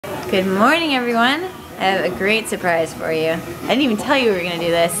Good morning, everyone. I have a great surprise for you. I didn't even tell you we were gonna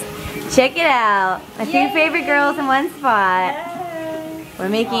do this. Check it out. My two favorite girls in one spot. We're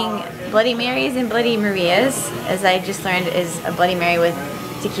making Bloody Marys and Bloody Marias, as I just learned is a Bloody Mary with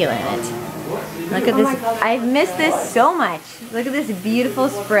tequila in it. Look at this. I've missed this so much. Look at this beautiful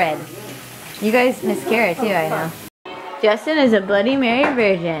spread. You guys miss Kara too, I know. Justin is a Bloody Mary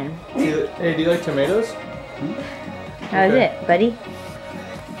virgin. Hey, do you like tomatoes? How's it, buddy?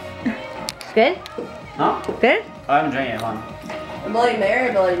 Good? Huh? Good? I haven't drank it, man. Bloody Mary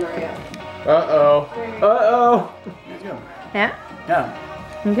or Bloody Maria? Uh-oh. Uh-oh. Let's go. Yeah? Yeah.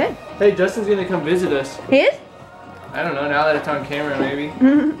 I'm good. Hey, Justin's gonna come visit us. He is? I don't know, now that it's on camera, maybe.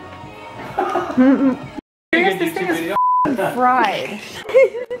 Yes, this thing is fried.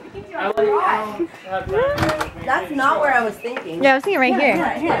 That's not where I was thinking. Yeah, I was thinking right here.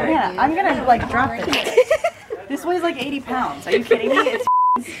 Yeah, I'm gonna like drop this. This weighs like 80 pounds. Are you kidding me?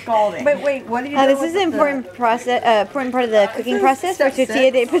 It's scalding. But wait, what did you This is an important process, important part of the cooking process for tortilla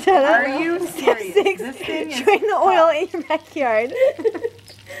de patata. Are you Step serious? 6, This thing is drain the oil in your backyard.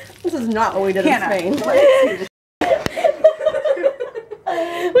 This is not what we did in Spain.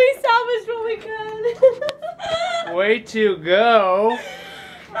 We salvaged what we could. Way to go.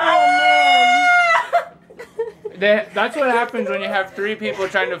 That's what happens when you have 3 people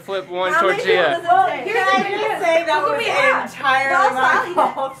trying to flip one tortilla. Here's say that was entirely my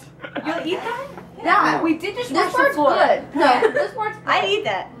fault. You'll eat that? Yeah, we did just wash the floor. Good. No, this part's good. I'd eat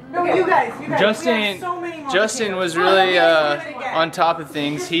that. No, you guys. Justin was really on top of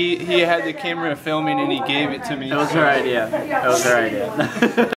things. He had the camera filming and he gave it to me. That was her idea. That was her idea.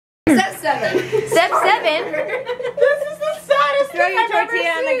 Step 7. Step 7, This is the saddest throw thing your I've ever tortilla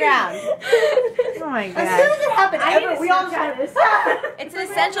on the seen. ground. Oh my As soon god. as it happened, we all tried this. It's an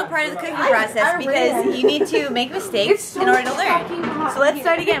essential part of the cooking process because you need to make mistakes in order to learn. So let's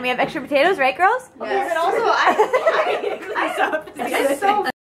start again. We have extra potatoes, right girls? Yes. But also, I it's so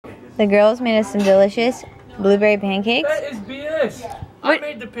The girls made us some delicious blueberry pancakes. That is BS. I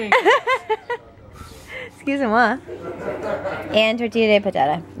made the pancakes. Excuse-moi. And tortilla de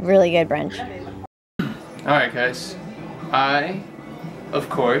patata. Really good brunch. Alright guys, I, of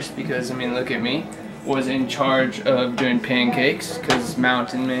course, because I mean look at me, was in charge of doing pancakes, because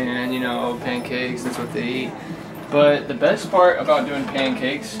mountain man, you know, pancakes, that's what they eat. But the best part about doing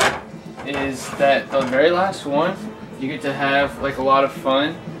pancakes is that the very last one, you get to have like a lot of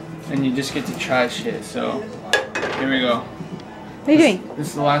fun, and you just get to try shit, so here we go. What are you doing? This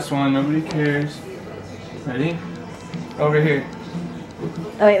is the last one, nobody cares. Ready? Over here.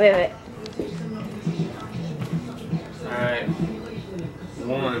 Oh, wait. Alright.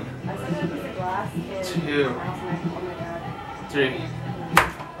 1, 2, 3.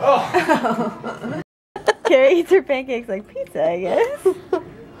 Oh! Carrie eats her pancakes like pizza, I guess.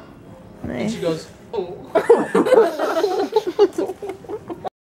 Nice. She goes, oh.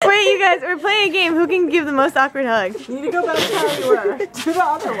 Wait, you guys, we're playing a game. Who can give the most awkward hug? You need to go back to how you were. Do the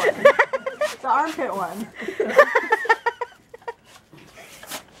other one. The armpit one.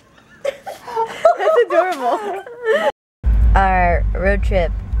 That's adorable. Our road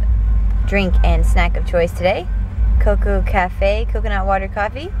trip drink and snack of choice today, Coco Cafe coconut water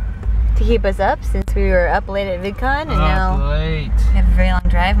coffee, to keep us up since we were up late at VidCon and now we have a very long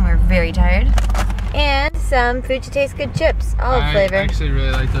drive and we're very tired. And some Food to Taste Good chips, olive flavor. I actually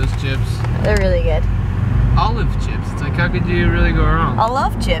really like those chips. They're really good. Olive chips. It's like, how could you really go wrong? I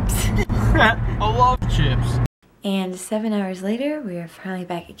love chips. I love chips. And 7 hours later, we are finally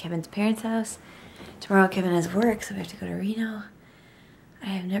back at Kevin's parents' house. Tomorrow Kevin has work, so we have to go to Reno. I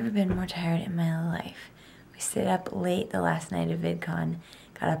have never been more tired in my life. We stayed up late the last night of VidCon,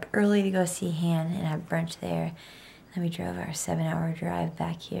 got up early to go see Han and have brunch there. Then we drove our 7-hour drive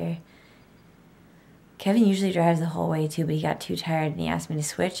back here. Kevin usually drives the whole way too, but he got too tired and he asked me to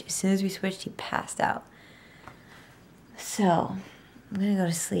switch. As soon as we switched, he passed out. So, I'm gonna go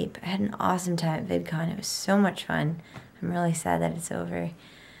to sleep. I had an awesome time at VidCon. It was so much fun. I'm really sad that it's over.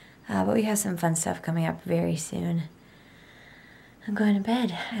 But we have some fun stuff coming up very soon. I'm going to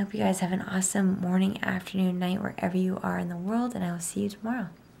bed. I hope you guys have an awesome morning, afternoon, night, wherever you are in the world, and I will see you tomorrow.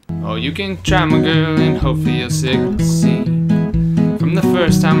 Oh, you can try my girl and hopefully you'll succeed. From the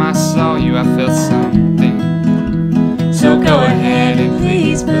first time I saw you, I felt something. So go ahead and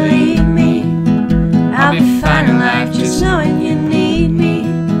please believe me. I'll be fine in life just knowing you need me.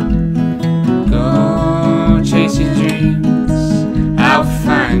 Go chase your dreams. I'll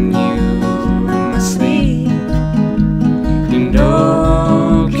find you in my sleep. And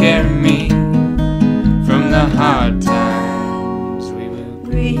oh, carry me from the hard times. We will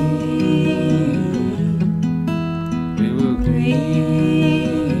breathe. We will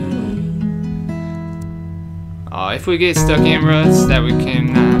breathe. if we get stuck in ruts that we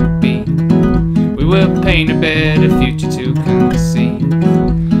cannot beat, we will paint a better future to conceive.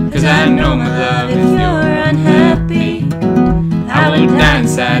 Cause I know, my love, if you're unhappy, I will die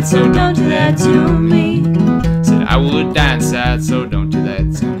inside, so don't do that to me. Said I would die inside, so don't do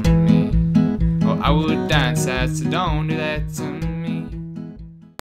that to me. Oh, I would die inside, so don't do that to me.